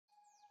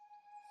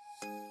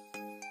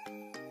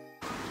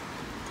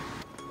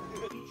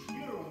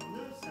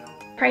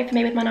pray for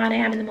me with my 9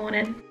 AM in the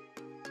morning.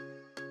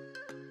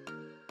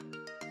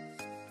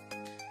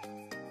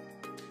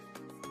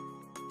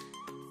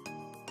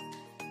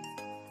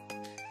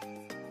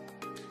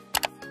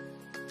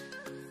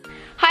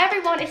 Hi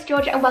everyone, it's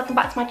Georgia and welcome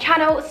back to my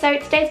channel. So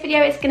today's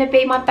video is going to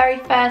be my very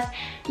first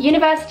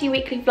university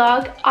weekly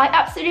vlog. I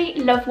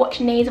absolutely love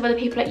watching these of other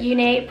people at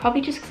uni,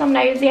 probably just because I'm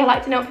nosy. I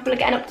like to know what people are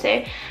getting up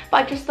to,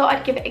 but I just thought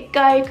I'd give it a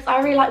go because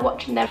I really like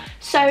watching them.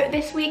 So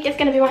this week is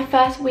going to be my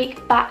first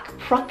week back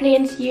properly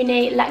into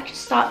uni. Lectures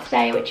start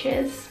today, which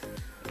is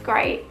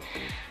great.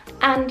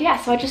 And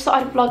yeah, so I just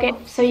thought I'd vlog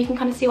it so you can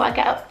kind of see what I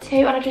get up to,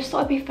 and I just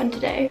thought it'd be fun to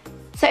do.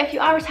 So if you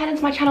are returning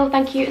to my channel,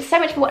 thank you so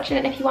much for watching,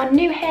 and if you are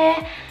new here,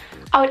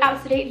 I would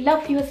absolutely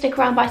love for you to stick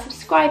around by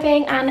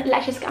subscribing, and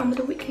let's just get on with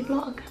the weekly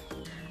vlog.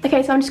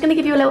 Okay, so I'm just going to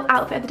give you a little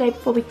outfit of the day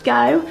before we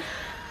go.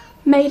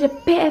 Made a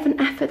bit of an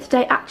effort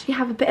today, actually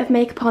have a bit of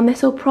makeup on.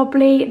 This will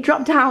probably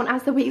drop down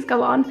as the weeks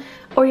go on,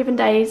 or even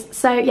days.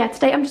 So yeah,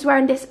 today I'm just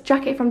wearing this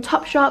jacket from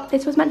Topshop.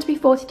 This was meant to be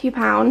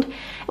 £42.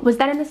 It was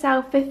then in the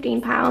sale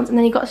 £15, and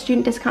then you got a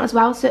student discount as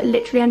well, so it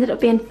literally ended up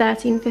being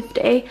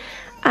 £13.50.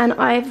 And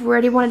I've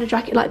really wanted a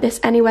jacket like this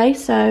anyway,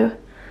 so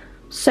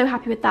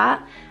happy with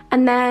that.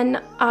 And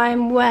then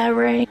I'm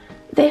wearing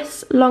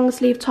this long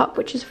sleeve top,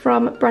 which is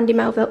from Brandy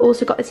Melville.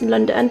 Also got this in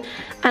London,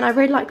 and I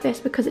really like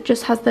this because it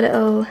just has the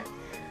little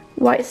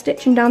white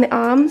stitching down the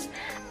arms.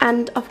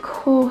 And of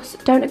course,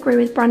 don't agree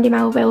with Brandy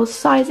Melville's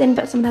sizing,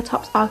 but some of their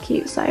tops are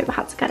cute, so I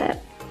had to get it.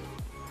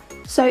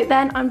 So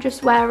then I'm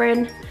just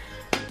wearing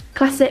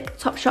classic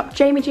Topshop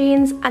Jamie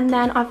jeans, and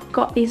then I've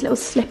got these little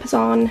slippers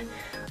on.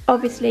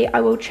 Obviously,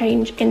 I will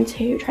change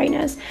into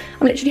trainers.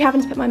 I'm literally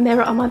having to put my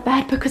mirror on my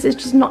bed because it's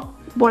just not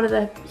one of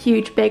the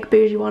huge big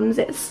bougie ones.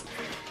 It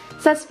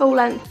says full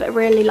length, but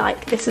really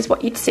like this is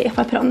what you'd see if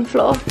I put it on the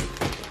floor.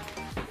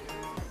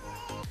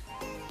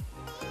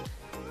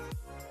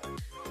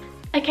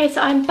 Okay, so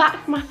I'm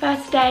back from my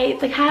first day.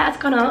 The hair has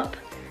gone up,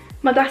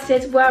 my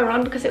glasses were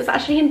on because it was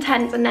actually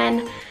intense, and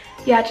then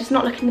yeah, just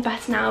not looking the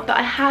best now. But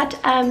I had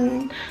I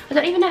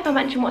don't even know if I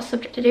mentioned what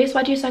subject to do. So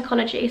I do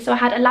psychology, so I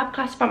had a lab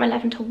class from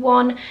 11 to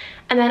 1,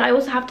 and then I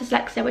also have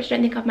dyslexia, which I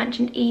don't think I've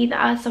mentioned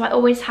either. So I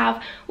always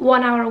have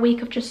 1 hour a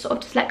week of just sort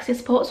of dyslexia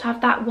support, so I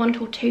have that 1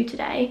 till 2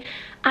 today.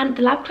 And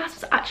the lab class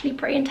was actually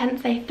pretty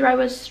intense. They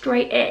throw us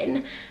straight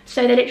in,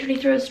 so they literally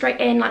threw us straight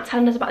in, like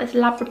telling us about this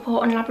lab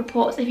report and lab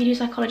reports. If you do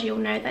psychology, you'll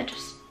know they're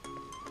just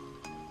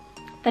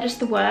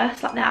the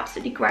worst, like they're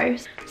absolutely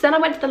gross. So then I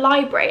went to the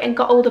library and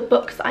got all the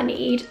books that I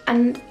need,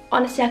 and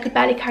honestly I could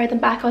barely carry them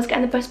back. I was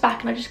getting the bus back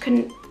and I just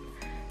could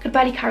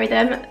barely carry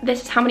them.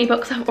 This is how many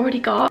books I've already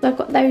got. So I've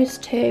got those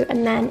 2,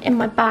 and then in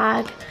my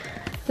bag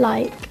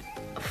like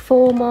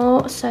 4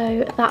 more,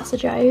 so that's a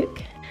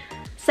joke.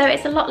 So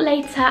it's a lot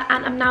later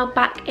and I'm now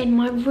back in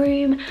my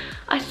room.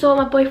 I saw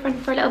my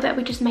boyfriend for a little bit.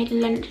 We just made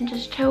lunch and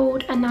just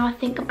chilled, and now I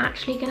think I'm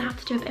actually gonna have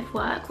to do a bit of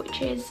work,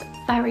 which is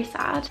very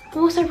sad. I'm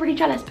also really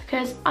jealous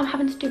because I'm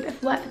having to do a bit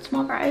of work for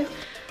tomorrow.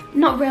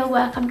 Not real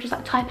work, I'm just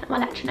like typing up my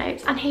lecture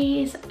notes, and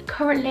he's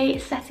currently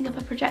setting up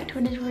a projector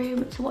in his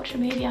room to watch a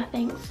movie, I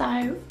think,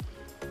 so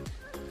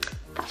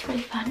that's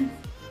really fun.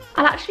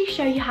 I'll actually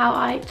show you how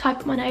I type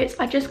up my notes.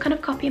 I just kind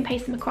of copy and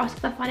paste them across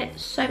because I find it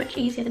so much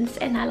easier than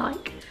sitting there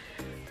like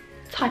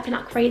typing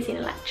out crazy in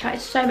a lecture.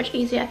 It's so much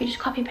easier if you just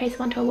copy and paste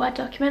them onto a Word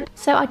document.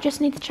 So I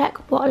just need to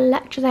check what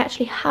lectures I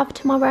actually have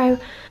tomorrow.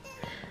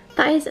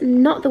 That is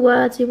not the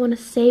words we want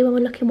to see when we're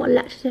looking what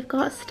lectures we've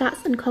got.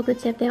 Stats and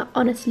cognitive, they are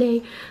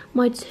honestly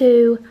my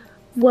 2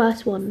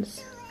 worst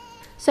ones.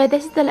 So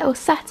this is the little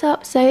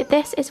setup. So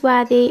this is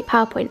where the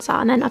PowerPoints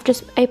are, and then I've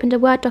just opened a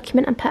Word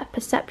document and put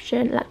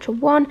perception lecture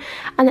 1,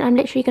 and then I'm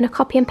literally going to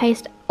copy and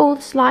paste all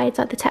the slides,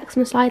 like the text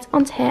on the slides,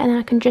 onto here, and then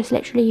I can just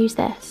literally use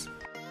this.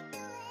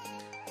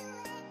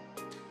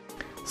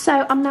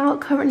 So I'm now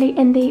currently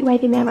in the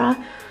wavy mirror,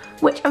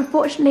 which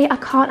unfortunately I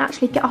can't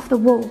actually get off the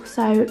wall,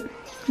 so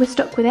we're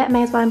stuck with it,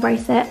 may as well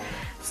embrace it.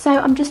 So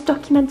I'm just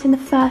documenting the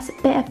first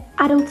bit of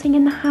adulting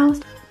in the house.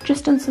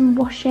 Just done some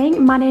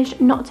washing,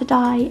 managed not to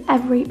dye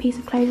every piece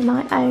of clothing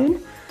I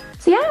own.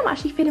 So yeah, I'm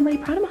actually feeling really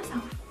proud of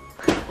myself.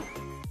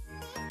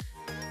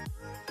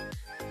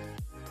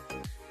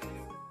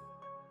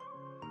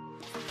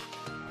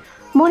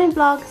 Morning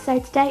vlog. So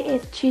today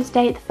is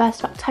Tuesday the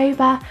 1st of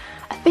October.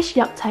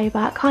 Officially October,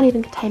 I can't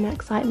even contain my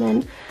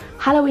excitement.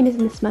 Halloween is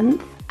in this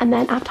month, and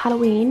then after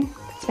Halloween,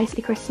 it's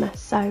basically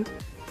Christmas, so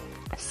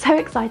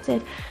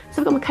excited.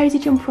 So I've got my cosy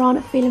jumper on,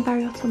 feeling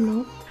very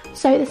autumnal.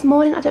 So this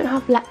morning I don't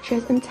have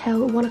lectures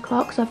until 1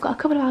 o'clock, so I've got a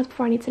couple of hours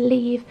before I need to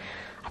leave.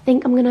 I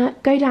think I'm gonna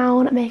go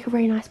down and make a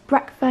really nice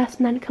breakfast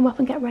and then come up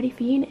and get ready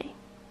for uni.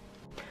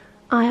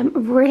 I am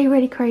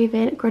really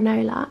craving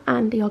granola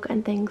and yogurt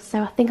and things,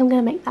 so I think I'm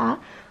gonna make that.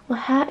 My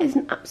hair is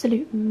an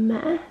absolute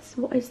mess.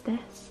 What is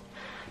this?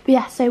 But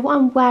yeah, so what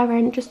I'm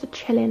wearing, just a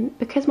chilling,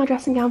 because my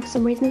dressing gown for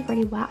some reason is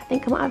really wet. I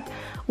think I might have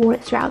worn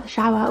it straight out of the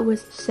shower. It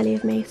was silly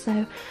of me,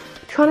 so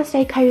trying to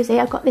stay cozy.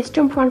 I've got this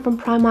jumper on from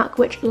Primark,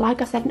 which,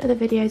 like I said in other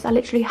videos, I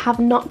literally have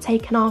not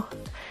taken off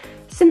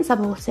since I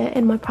bought it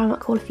in my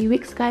Primark haul a few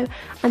weeks ago.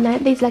 And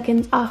then these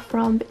leggings are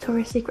from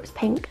Victoria's Secret's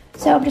Pink.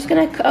 So I'm just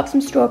going to cut up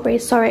some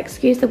strawberries. Sorry,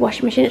 excuse the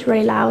washing machine, it's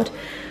really loud.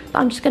 But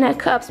I'm just going to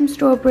cut up some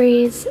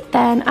strawberries,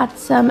 then add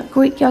some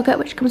Greek yogurt,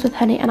 which comes with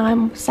honey, and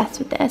I'm obsessed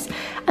with this.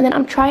 And then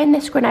I'm trying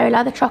this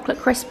granola, the chocolate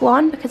crisp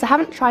one, because I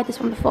haven't tried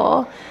this one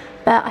before,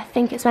 but I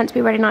think it's meant to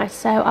be really nice,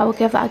 so I will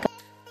give that a go.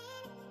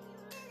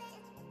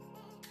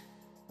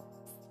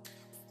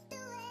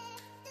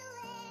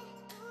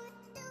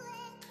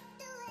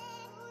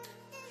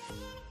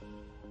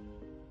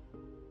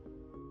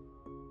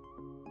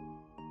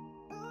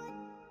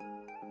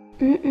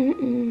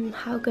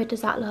 How good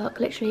does that look?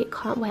 Literally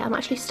can't wait, I'm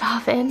actually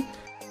starving.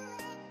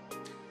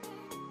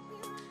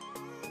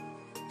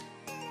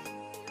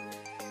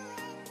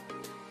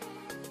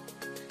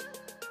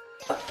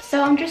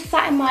 So I'm just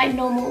sat in my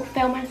normal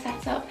filming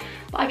setup,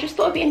 but I just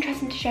thought it'd be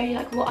interesting to show you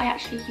like what I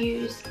actually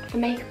use for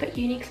makeup at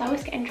uni, because I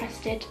always get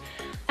interested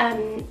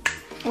when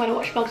I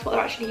watch vlogs what they're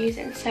actually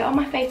using. So on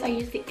my face I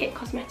use the It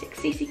Cosmetics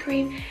CC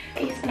cream,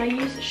 and I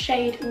use the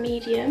shade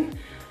medium,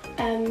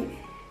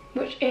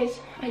 which is,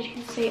 as you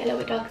can see, a little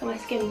bit darker than my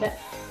skin, but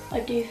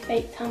I do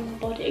fake tan my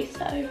body,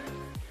 so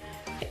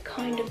it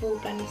kind of all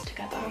blends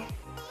together.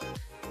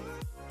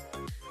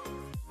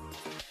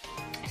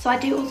 So I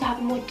do also have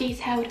a more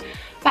detailed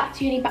back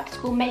to uni, back to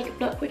school makeup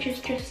look, which is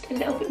just a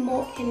little bit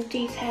more in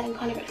detail and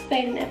kind of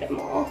explaining it a bit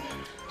more.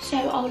 So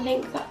I'll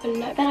link that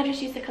below. Then I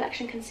just use the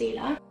Collection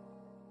concealer.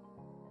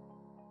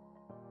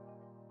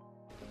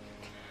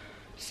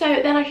 So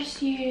then I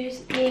just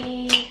use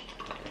the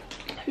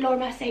Laura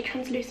Mercier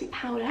translucent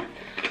powder.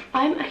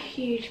 I'm a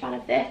huge fan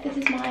of this. This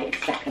is my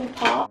second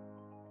part.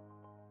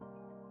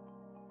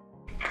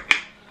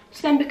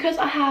 So then, because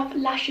I have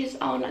lashes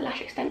on, like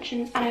lash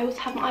extensions, and I also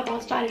have my eyebrow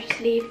styler, I just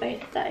leave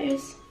both of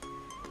those.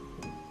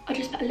 I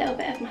just put a little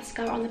bit of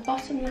mascara on the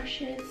bottom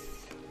lashes.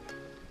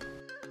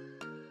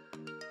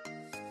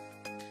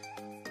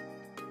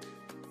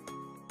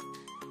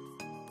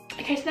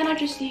 Okay, so then I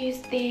just use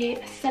the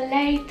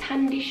Soleil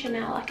Tandy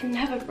Chanel, I can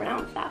never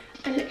pronounce that,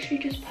 and literally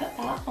just put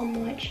that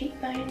on my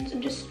cheekbones,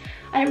 and just,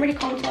 I don't really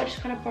contour, I just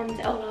kind of bronze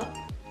it all up.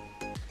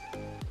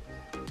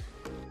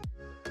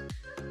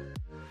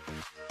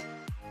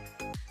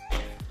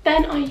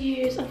 Then I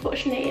use,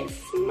 unfortunately it's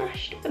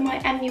smashed, but my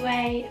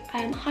MUA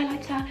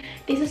highlighter.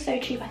 These are so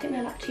cheap, I think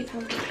they're like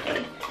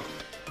 £2.50,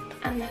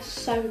 and they're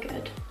so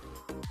good.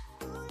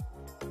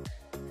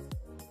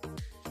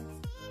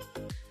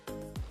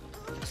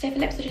 So for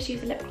lips I just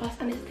use the lip gloss,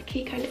 and this is the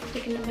Kiko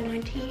lipstick in number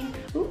 19.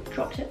 Ooh,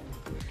 dropped it.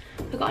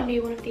 I got a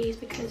new one of these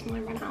because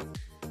mine ran out.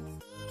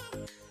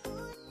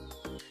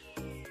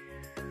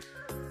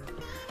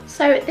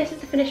 So this is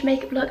the finished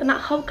makeup look, and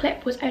that whole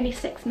clip was only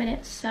 6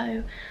 minutes,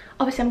 so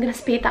obviously I'm going to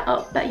speed that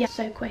up, but yeah,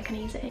 so quick and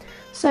easy.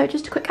 So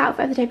just a quick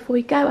outfit of the day before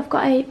we go. I've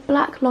got a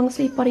black long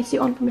sleeve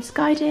bodysuit on from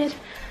Misguided.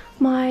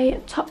 My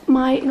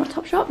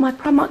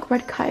Primark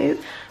red coat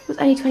was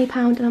only £20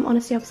 and I'm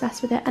honestly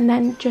obsessed with it. And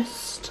then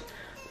just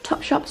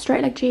Topshop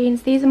straight leg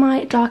jeans. These are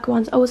my darker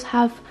ones. I always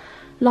have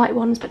light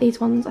ones, but these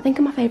ones I think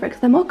are my favourite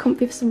because they're more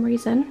comfy for some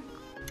reason.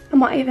 I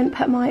might even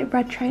put my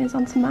red trainers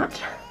on to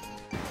match.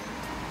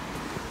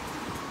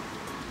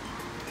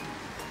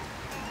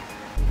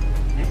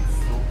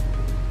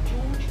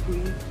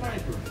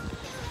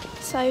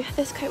 So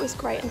this coat was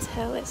great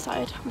until it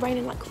started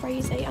raining like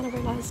crazy, and I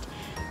realised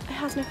it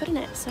has no hood in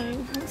it, so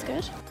that's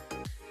good.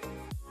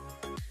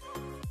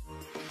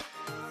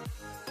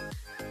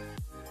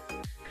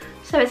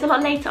 So it's a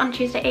lot later on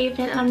Tuesday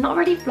evening, and I've not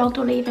really vlogged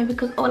all evening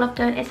because all I've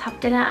done is have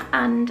dinner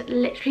and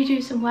literally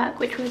do some work,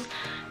 which was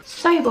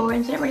so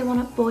boring, so I don't really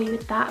want to bore you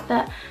with that,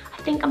 but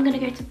I think I'm going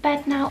to go to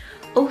bed now.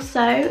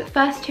 Also,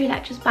 first 2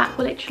 lectures back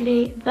were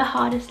literally the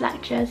hardest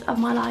lectures of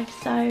my life,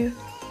 so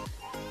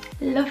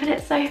loving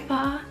it so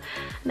far.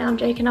 No, I'm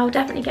joking, I'll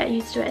definitely get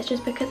used to it. It's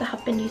just because I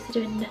have been used to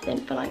doing nothing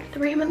for like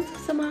 3 months of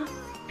summer.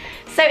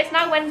 So it's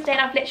now Wednesday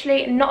and I've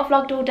literally not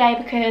vlogged all day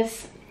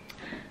because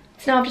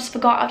now I've just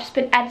forgot. I've just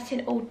been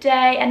editing all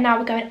day and now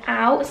we're going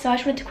out. So I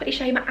just wanted to quickly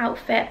show you my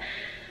outfit.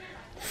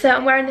 So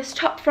I'm wearing this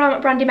top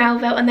from Brandy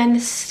Melville, and then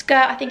this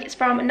skirt, I think it's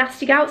from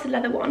Nasty Gal, it's a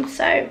leather one.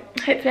 So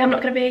hopefully I'm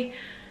not going to be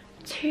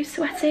too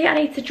sweaty. I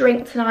need to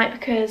drink tonight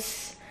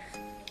because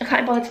I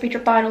can't bother to be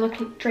buying all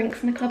the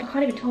drinks in the club. I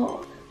can't even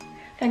talk.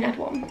 I've only had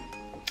one.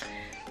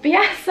 But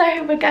yeah,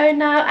 so we're going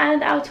now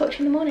and I'll talk to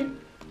you in the morning.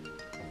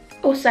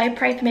 Also,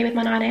 pray for me with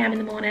my 9 AM in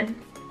the morning.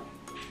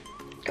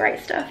 Great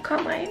stuff,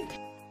 can't wait.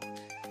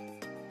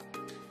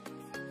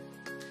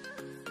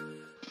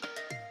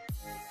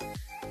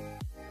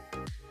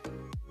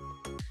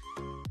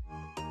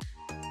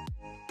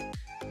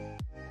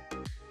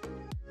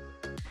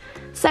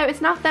 So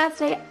it's now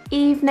Thursday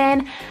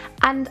evening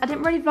and I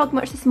didn't really vlog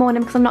much this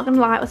morning because I'm not going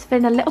to lie, I was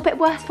feeling a little bit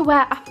worse for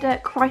wear after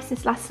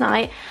Crisis last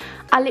night.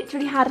 I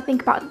literally had, I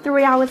think, about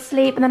 3 hours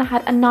sleep, and then I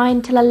had a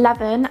 9 till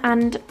 11,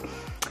 and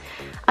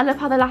I love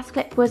how the last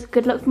clip was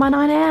good luck for my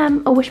 9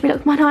 AM or wish me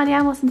luck for my 9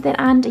 AM or something,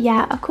 and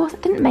yeah, of course I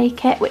didn't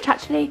make it, which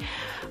actually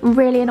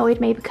really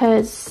annoyed me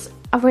because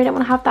I really don't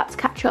want to have that to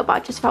catch up, but I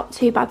just felt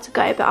too bad to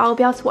go, but I'll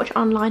be able to watch it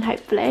online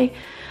hopefully.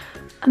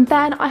 And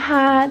then I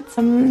had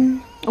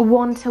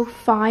 1 till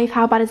 5.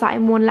 How bad is that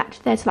in one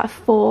lecture theatre? Like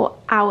 4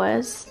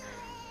 hours.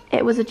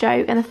 It was a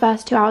joke. In the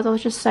first 2 hours I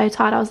was just so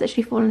tired, I was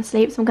literally falling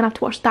asleep, so I'm gonna have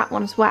to watch that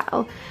one as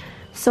well.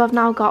 So I've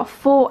now got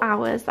 4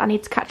 hours that I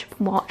need to catch up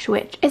and watch,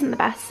 which isn't the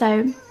best.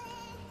 So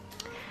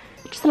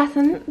just a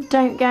lesson,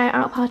 don't go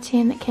out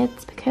partying with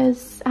kids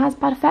because it has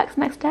bad effects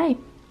the next day.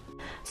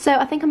 So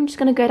I think I'm just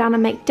gonna go down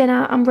and make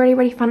dinner. I'm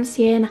really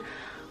fancying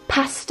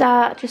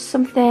pasta, just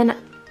something.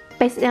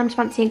 Basically I'm just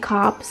fancying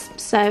carbs,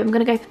 so I'm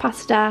gonna go for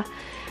pasta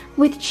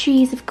with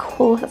cheese, of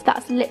course.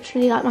 That's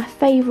literally like my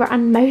favourite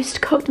and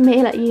most cooked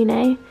meal at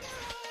uni.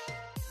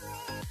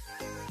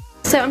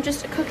 So I'm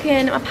just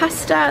cooking my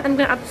pasta, then I'm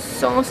gonna add the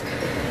sauce.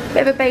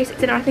 Bit of a basic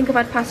dinner. I think I've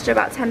had pasta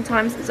about 10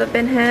 times since I've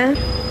been here.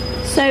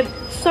 So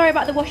sorry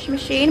about the washing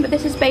machine, but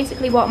this is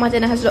basically what my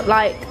dinner has looked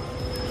like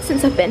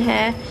since I've been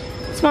here.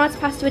 Tomato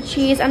pasta with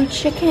cheese and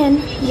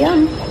chicken,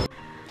 yum.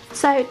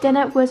 So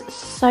dinner was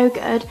so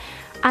good.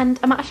 And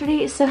I'm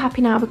actually so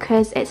happy now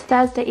because it's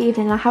Thursday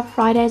evening and I have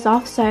Fridays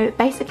off, so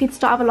basically the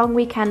start of a long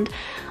weekend.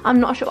 I'm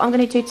not sure what I'm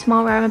going to do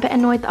tomorrow. I'm a bit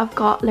annoyed that I've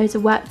got loads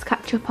of work to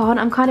catch up on.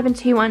 I'm kind of in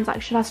two minds,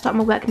 like, should I start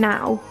my work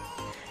now,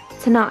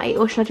 tonight,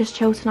 or should I just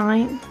chill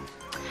tonight?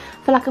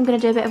 I feel like I'm going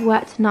to do a bit of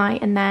work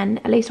tonight and then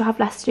at least I'll have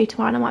less to do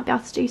tomorrow and I might be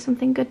able to do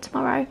something good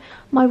tomorrow.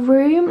 My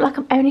room, like,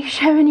 I'm only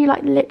showing you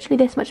like literally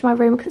this much of my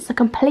room because it's a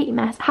complete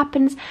mess. It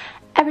happens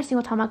every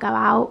single time I go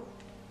out.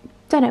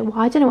 Don't know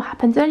why, I don't know what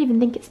happens. I don't even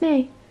think it's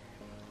me.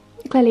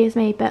 It clearly is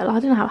me, but I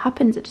don't know how it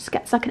happens. It just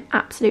gets like an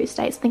absolute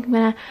state. So I think I'm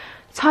gonna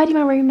tidy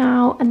my room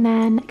now and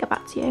then get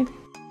back to you.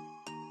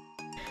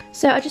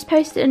 So I just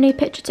posted a new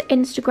picture to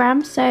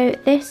Instagram. So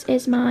this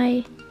is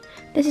my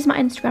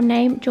Instagram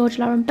name,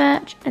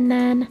 georgialaurenbirch, and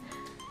then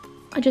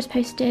I just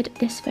posted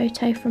this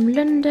photo from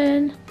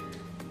London.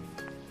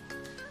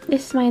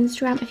 This is my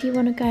Instagram if you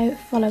want to go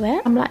follow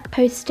it. I'm like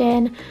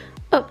posting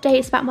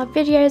updates about my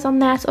videos on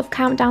there, sort of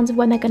countdowns of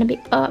when they're going to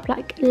be up,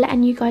 like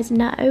letting you guys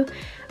know.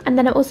 And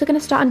then I'm also going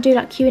to start and do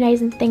like Q&As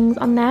and things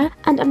on there.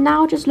 And I'm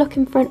now just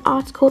looking for an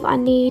article that I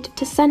need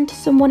to send to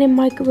someone in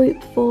my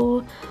group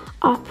for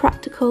our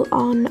practical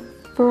on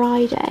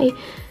Friday.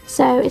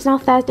 So it's now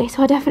Thursday,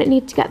 so I definitely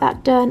need to get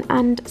that done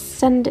and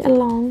send it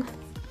along.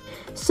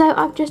 So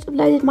I've just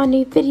uploaded my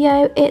new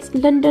video. It's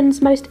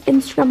London's most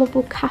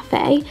Instagrammable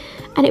cafe,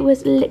 and it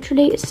was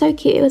literally so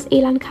cute. It was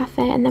Elan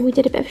Cafe, and then we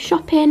did a bit of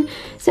shopping.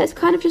 So it's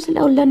kind of just a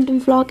little London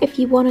vlog if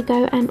you want to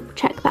go and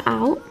check that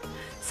out.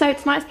 So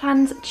tonight's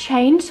plans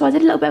changed. So I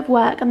did a little bit of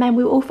work and then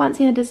we were all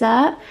fancying a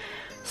dessert.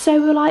 So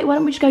we were like, why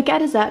don't we just go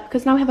get a dessert?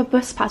 Because now we have a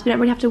bus pass, we don't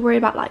really have to worry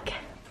about like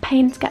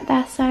paying to get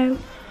there. So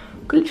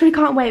literally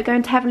can't wait. We're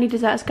going to Heavenly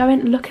Desserts,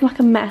 going looking like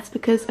a mess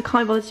because I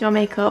can't bother to do my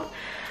makeup.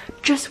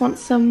 Just want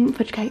some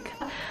fudge cake.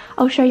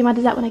 I'll show you my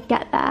dessert when I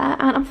get there.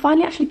 And I'm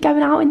finally actually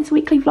going out in this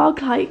weekly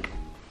vlog. Like,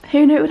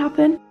 who knew it would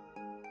happen?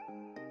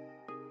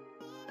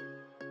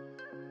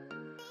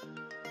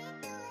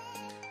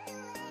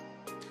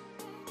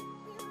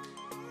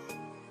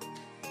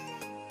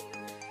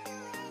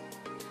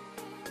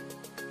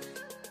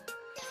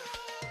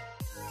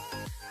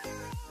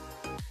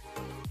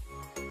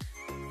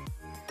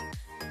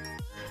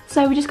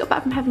 So we just got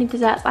back from Heavenly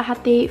Desserts. I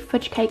had the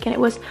fudge cake and it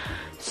was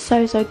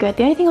so good.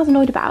 The only thing I was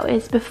annoyed about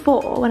is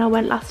before, when I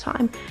went last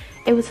time,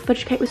 it was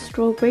fudge cake with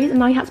strawberries and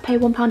now you had to pay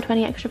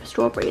 £1.20 extra for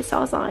strawberries, so I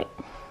was like,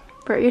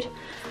 rude.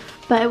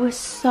 But it was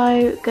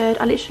so good.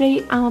 I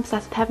literally am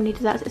obsessed with Heavenly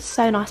Desserts. It's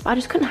so nice, but I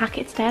just couldn't hack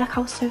it today. Like,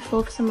 I was so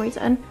full for some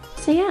reason.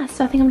 So yeah,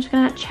 so I think I'm just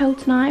gonna chill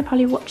tonight,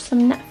 probably watch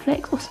some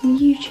Netflix or some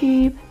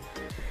YouTube.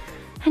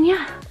 And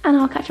yeah, and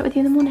I'll catch up with you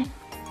in the morning.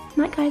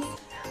 Night, guys.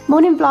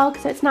 Morning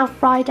vlog. So it's now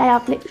Friday.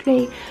 I've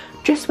literally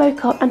just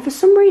woke up and for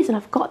some reason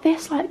I've got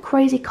this like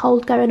crazy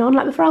cold going on.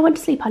 Like, before I went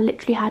to sleep I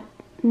literally had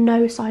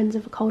no signs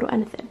of a cold or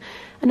anything,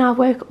 and now I've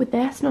woke up with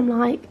this and I'm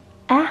like,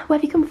 where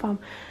have you come from?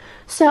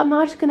 So I'm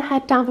now just gonna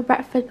head down for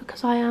breakfast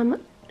because I am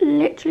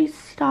literally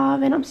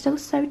starving. I'm still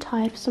so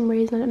tired for some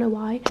reason, I don't know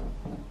why.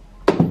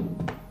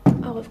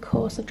 Oh, of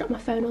course, I've dropped my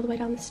phone all the way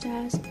down the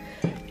stairs.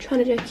 I'm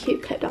trying to do a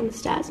cute clip down the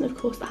stairs and of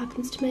course that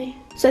happens to me.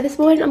 So this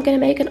morning I'm gonna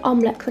make an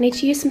omelette because I need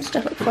to use some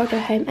stuff before I go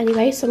home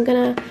anyway. So I'm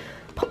gonna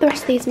pop the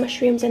rest of these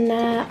mushrooms in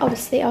there.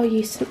 Obviously I'll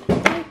use some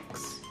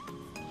eggs.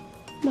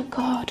 Oh my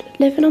god,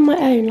 living on my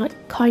own,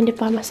 like kind of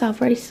by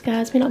myself, really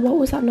scares me. Like, what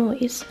was that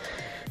noise?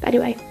 But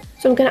anyway,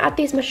 so I'm gonna add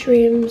these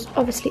mushrooms,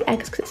 obviously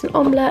eggs because it's an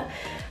omelette.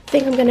 I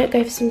think I'm gonna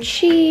go for some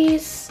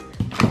cheese,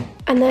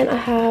 and then I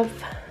have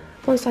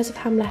one slice of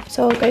ham left,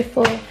 so I'll go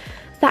for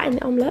that in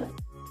the omelette.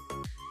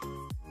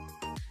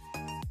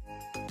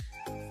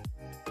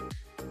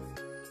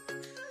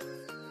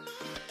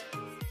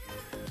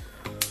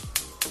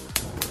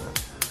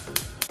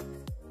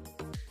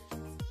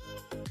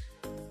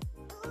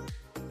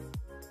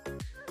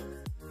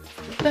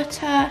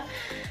 Butter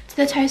to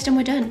the toast and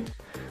we're done.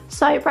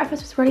 So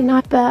breakfast was really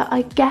nice, but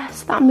I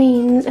guess that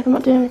means if I'm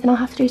not doing anything I'll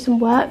have to do some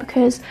work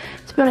because,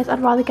 to be honest,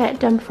 I'd rather get it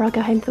done before I go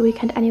home for the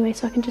weekend anyway,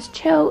 so I can just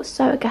chill.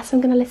 So I guess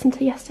I'm going to listen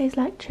to yesterday's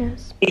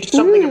lectures.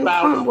 Something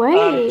about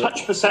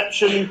touch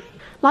perception.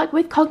 Like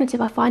with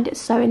cognitive, I find it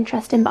so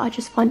interesting, but I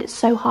just find it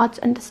so hard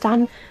to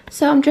understand.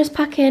 So I'm just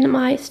packing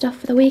my stuff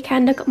for the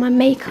weekend. I got my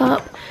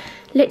makeup.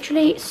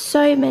 Literally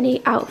so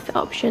many outfit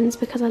options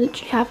because I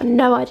literally have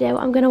no idea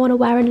what I'm going to want to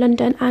wear in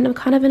London, and I'm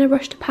kind of in a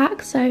rush to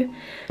pack, so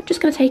I'm just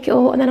going to take it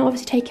all, and then I'm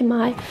obviously taking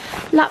my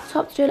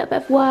laptop to do a little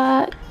bit of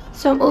work.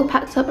 So I'm all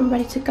packed up and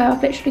ready to go.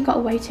 I've literally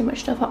got way too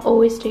much stuff. I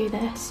always do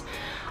this.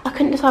 I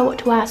couldn't decide what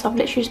to wear, so I've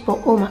literally just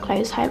brought all my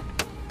clothes home.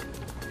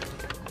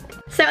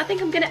 So I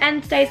think I'm going to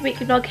end today's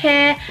weekly vlog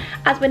here,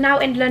 as we're now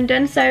in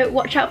London, so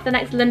watch out for the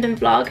next London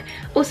vlog.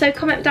 Also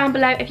comment down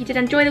below if you did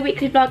enjoy the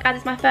weekly vlog, as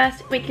it's my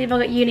first weekly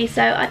vlog at uni,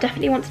 so I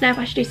definitely want to know if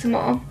I should do some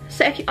more.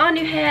 So if you are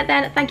new here,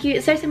 then thank you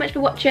so much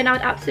for watching. I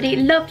would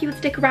absolutely love you to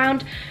stick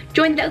around,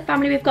 join the little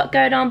family we've got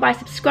going on by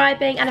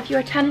subscribing, and if you're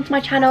returning to my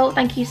channel,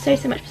 thank you so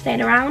much for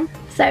staying around.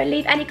 So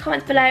leave any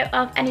comments below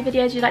of any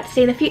videos you'd like to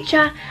see in the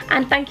future,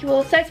 and thank you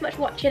all so much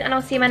for watching, and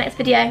I'll see you in my next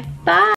video. Bye!